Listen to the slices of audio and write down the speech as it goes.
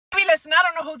listen, I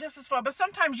don't know who this is for, but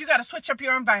sometimes you got to switch up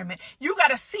your environment. You got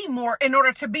to see more in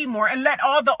order to be more and let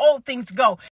all the old things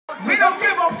go. We don't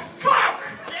give a fuck.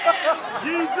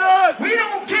 Jesus. We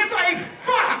don't give a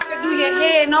fuck. I can do your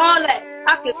hair and all that.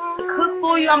 I can cook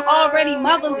for you. I'm already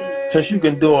motherly. Since you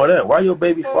can do all that, why your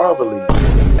baby father leave?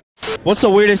 What's the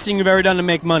weirdest thing you've ever done to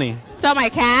make money? So my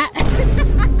cat.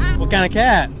 What kind of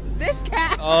cat? This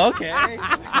cat. Oh, okay.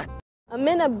 I'm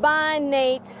in a bind,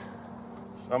 Nate.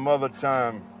 Some other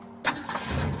time.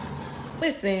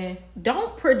 Listen,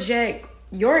 don't project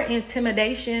your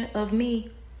intimidation of me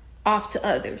off to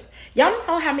others. Y'all don't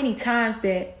know how many times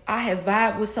that I have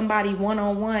vibed with somebody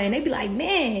one-on-one and they be like,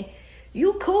 man,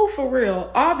 you cool for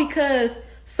real. All because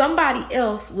somebody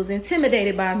else was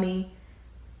intimidated by me,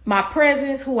 my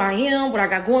presence, who I am, what I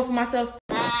got going for myself.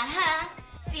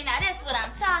 See, now that's what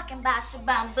I'm talking about,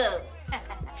 Shabambu.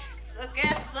 Suck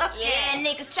it. Yeah,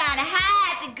 niggas trying to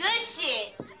hide the good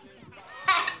shit.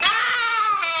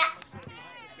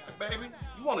 Baby,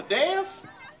 you want to dance?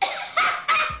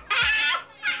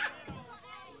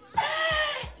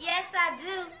 Yes, I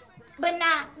do, but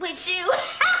not with you.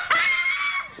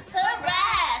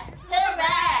 Harass,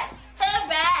 harass,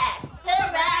 harass,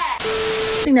 harass.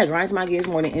 The thing that grinds my gears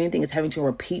more than anything is having to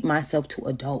repeat myself to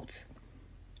adults.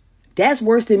 That's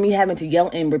worse than me having to yell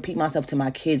and repeat myself to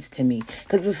my kids to me.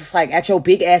 Because it's just like, at your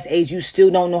big ass age, you still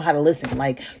don't know how to listen.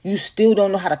 Like, you still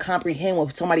don't know how to comprehend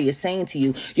what somebody is saying to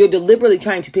you. You're deliberately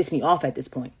trying to piss me off at this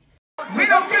point. We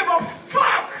don't give a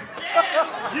fuck.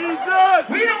 Jesus.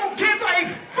 We don't give a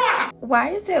fuck.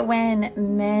 Why is it when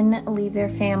men leave their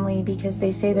family because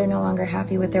they say they're no longer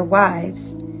happy with their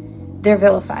wives, they're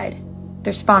vilified?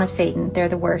 They're spawn of Satan. They're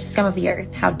the worst scum of the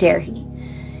earth. How dare he?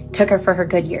 Took her for her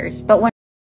good years. But when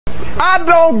I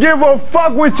don't give a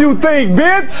fuck what you think,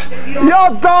 bitch.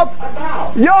 Your thoughts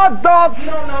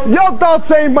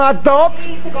ain't my thoughts.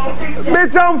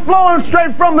 Bitch, I'm flowing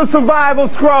straight from the survival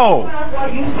scroll.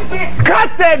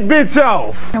 Cut that bitch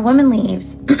off. a woman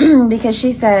leaves because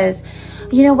she says,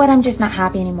 you know what, I'm just not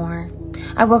happy anymore.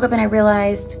 I woke up and I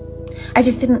realized I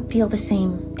just didn't feel the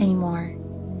same anymore.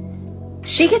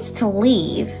 She gets to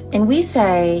leave and we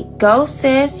say, go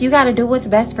sis, you got to do what's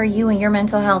best for you and your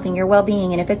mental health and your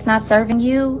well-being. And if it's not serving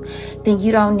you, then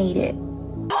you don't need it.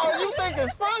 Oh, you think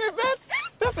it's funny, bitch?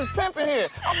 This is pimping here.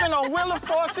 I've been on Wheel of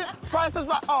Fortune, Prices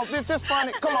Right. Oh, it's just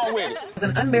funny. Come on with it. As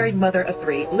an unmarried mother of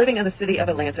 3 living in the city of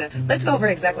Atlanta, let's go over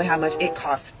exactly how much it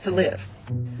costs to live.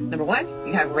 Number 1,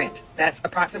 you have rent. That's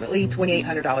approximately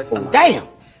 $2,800 a month. Damn!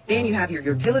 Then you have your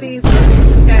utilities,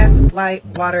 gas, light,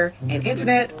 water, and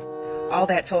internet. All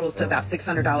that totals to about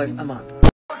 $600 a month.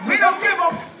 We don't give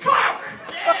a fuck!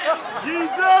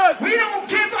 Jesus! We don't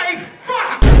give a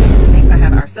fuck! Next, I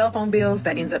have our cell phone bills.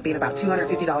 That ends up being about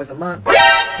 $250 a month.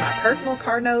 My personal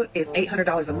car note is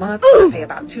 $800 a month. I pay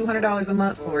about $200 a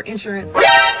month for insurance.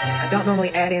 I don't normally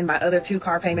add in my other 2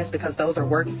 car payments because those are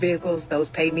work vehicles. Those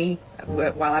pay me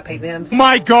while I pay them.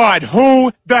 My God,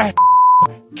 who the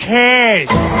cares?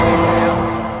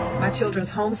 My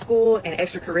children's homeschool and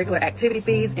extracurricular activity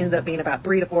fees end up being about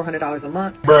 $300 to $400 a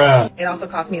month. Bruh. It also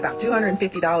costs me about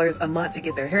 $250 a month to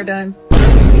get their hair done. We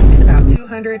spend about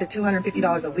 $200 to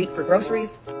 $250 a week for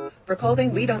groceries. For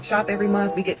clothing, we don't shop every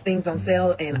month. We get things on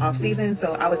sale and off season,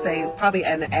 so I would say probably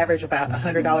at an average about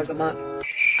 $100 a month.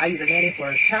 I use a nanny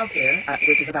for childcare,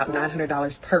 which is about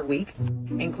 $900 per week.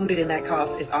 Included in that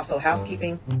cost is also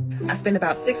housekeeping. I spend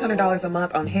about $600 a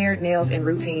month on hair, nails, and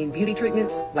routine beauty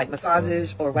treatments like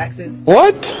massages or waxes.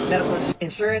 What? Medical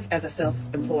insurance as a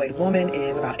self-employed woman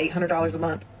is about $800 a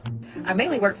month. I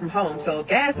mainly work from home, so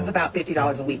gas is about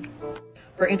 $50 a week.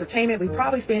 For entertainment, we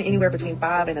probably spend anywhere between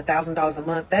 $500 and $1,000 a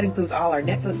month. That includes all our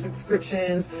Netflix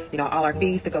subscriptions, all our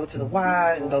fees to go to the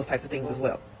Y and those types of things as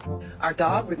well. Our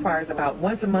dog requires about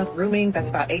once a month grooming. That's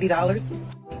about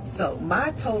 $80. So my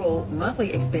total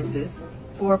monthly expenses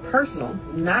for personal,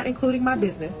 not including my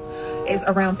business, is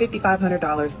around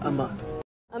 $5,500 a month.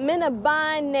 I'm in a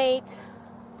bind, Nate.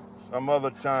 Some other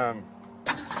time.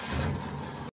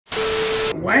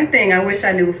 One thing I wish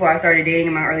I knew before I started dating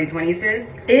in my early 20s is,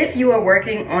 if you are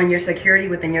working on your security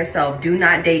within yourself, do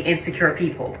not date insecure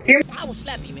people. I will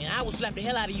slap you, man. I will slap the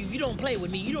hell out of you. You don't play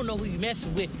with me. You don't know who you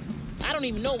messing with. I don't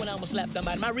even know when I'm gonna slap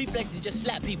somebody. My reflex is just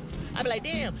slap people. I be like,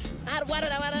 damn, why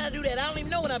did I do that? I don't even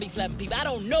know when I be slapping people. I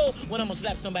don't know when I'm gonna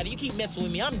slap somebody. You keep messing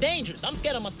with me. I'm dangerous. I'm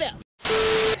scared of myself.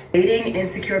 Dating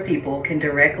insecure people can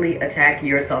directly attack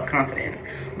your self-confidence.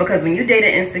 Because when you date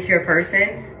an insecure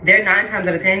person, they're 9 times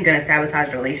out of 10 gonna sabotage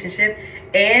the relationship,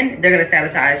 and they're gonna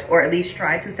sabotage, or at least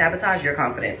try to sabotage, your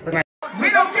confidence. We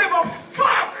don't give a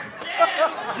fuck!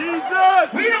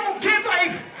 Jesus! We don't give a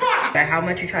fuck! No matter how how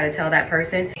much you try to tell that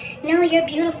person, no, you're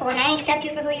beautiful and I accept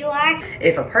you for who you are.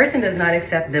 if a person does not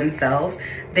accept themselves,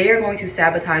 they are going to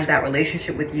sabotage that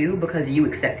relationship with you because you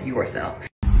accept yourself.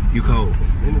 You cold.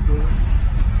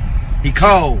 He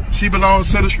cold. She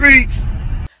belongs to the streets.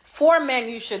 4 men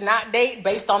you should not date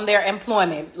based on their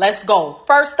employment. Let's go.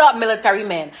 First up, military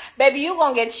men. Baby, you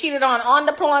gonna get cheated on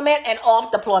deployment and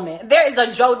off deployment. There is a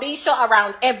Jodisha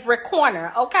around every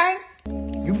corner, okay?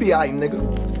 You be alright,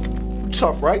 nigga.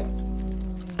 Tough, right?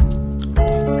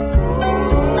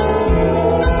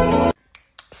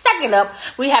 Second up,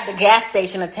 we have the gas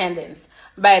station attendants.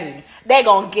 Baby, they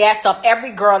gonna gas up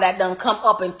every girl that done come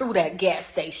up and through that gas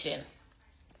station.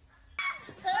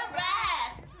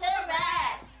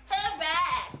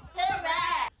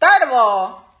 Third of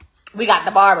all, we got the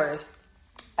barbers.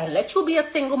 And let you be a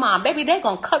single mom. Baby, they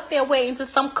gonna cut their way into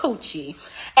some coochie.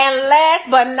 And last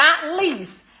but not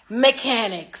least,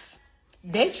 mechanics.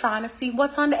 They trying to see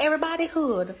what's under everybody's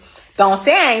hood. Don't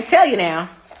say I ain't tell you now.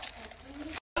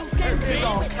 There's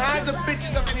all kinds of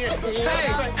bitches up in here.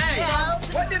 Hey,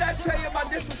 what did I tell you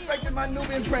about disrespecting my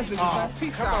Nubian princess?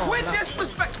 With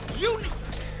disrespect, you need...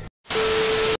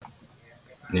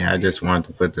 Yeah, I just wanted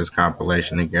to put this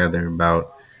compilation together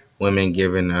about women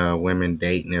giving women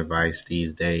dating advice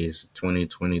these days,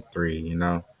 2023, you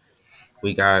know.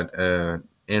 We got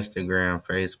Instagram,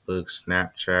 Facebook,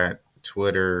 Snapchat,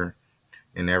 Twitter,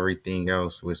 and everything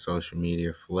else with social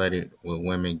media flooded with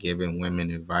women giving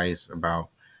women advice about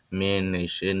men they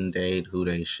shouldn't date, who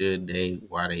they should date,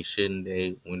 why they shouldn't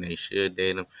date, when they should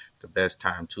date them, the best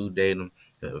time to date them,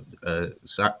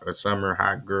 summer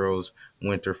hot girls,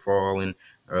 winter falling,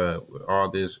 all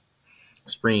this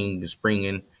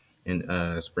springing,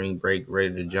 and spring break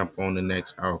ready to jump on the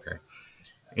next. Okay.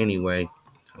 Anyway,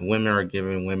 women are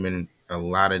giving women a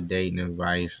lot of dating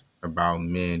advice about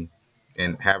men,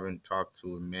 and haven't talked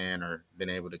to a man or been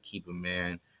able to keep a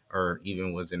man or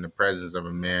even was in the presence of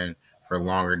a man for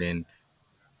longer than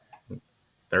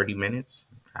 30 minutes,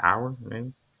 an hour,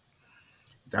 maybe.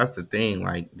 That's the thing.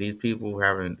 Like, these people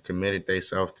haven't committed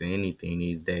themselves to anything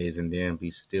these days, and then be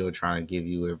still trying to give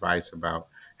you advice about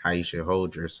how you should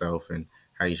hold yourself and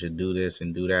how you should do this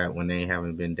and do that when they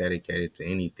haven't been dedicated to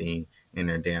anything in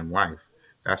their damn life.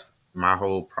 That's my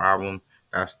whole problem.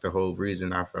 That's the whole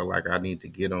reason I feel like I need to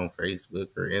get on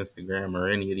Facebook or Instagram or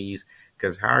any of these,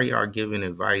 because how are y'all giving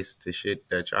advice to shit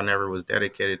that y'all never was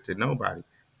dedicated to nobody?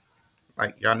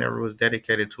 Like, y'all never was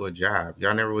dedicated to a job.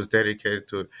 Y'all never was dedicated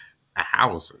to a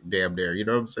house, damn near. You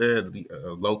know what I'm saying? A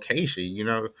location, you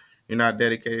know? You're not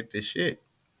dedicated to shit.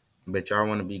 But y'all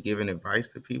want to be giving advice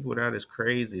to people? That is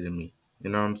crazy to me. You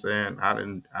know what I'm saying? I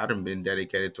done been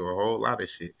dedicated to a whole lot of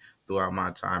shit throughout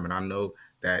my time. And I know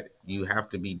that you have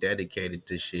to be dedicated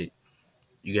to shit.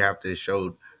 You have to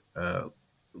show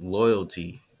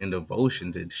loyalty and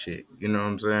devotion to shit. You know what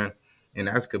I'm saying? And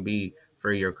that could be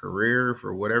for your career,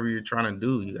 for whatever you're trying to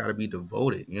do. You got to be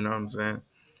devoted. You know what I'm saying?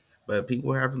 But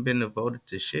people haven't been devoted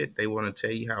to shit. They want to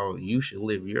tell you how you should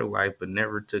live your life, but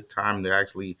never took time to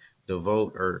actually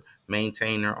devote or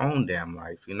maintain their own damn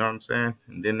life. You know what I'm saying?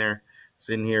 And then they're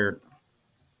sitting here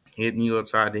hitting you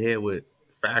upside the head with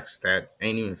facts that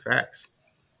ain't even facts.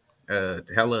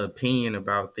 Hella opinion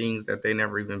about things that they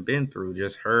never even been through,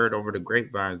 just heard over the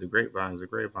grapevines.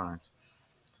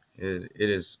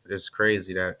 It's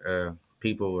crazy that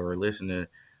people are listening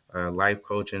to life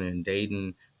coaching and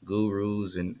dating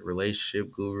gurus and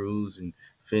relationship gurus and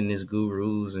fitness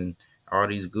gurus and all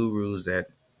these gurus that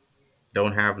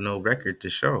don't have no record to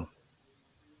show.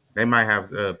 They might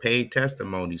have paid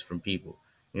testimonies from people.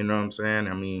 You know what I'm saying?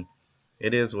 I mean,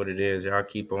 it is what it is. Y'all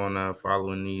keep on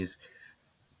following these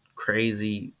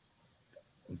crazy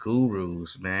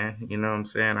gurus, man. You know what I'm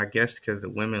saying? I guess because the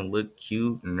women look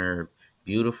cute and they're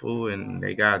beautiful and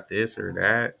they got this or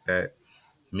that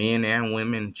men and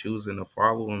women choosing to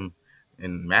follow them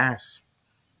in mass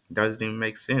doesn't even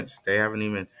make sense. They haven't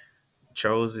even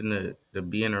chosen to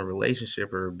be in a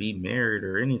relationship or be married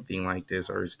or anything like this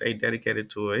or stay dedicated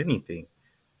to anything.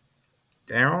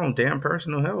 Their own damn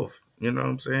personal health. You know what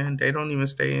I'm saying? They don't even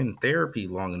stay in therapy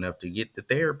long enough to get the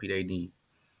therapy they need.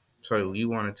 So you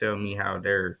want to tell me how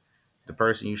they're the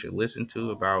person you should listen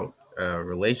to about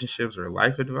relationships or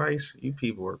life advice? You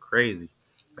people are crazy.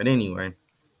 But anyway,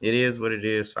 it is what it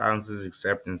is. Silence is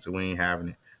acceptance, so we ain't having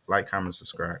it. Like, comment,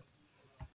 subscribe.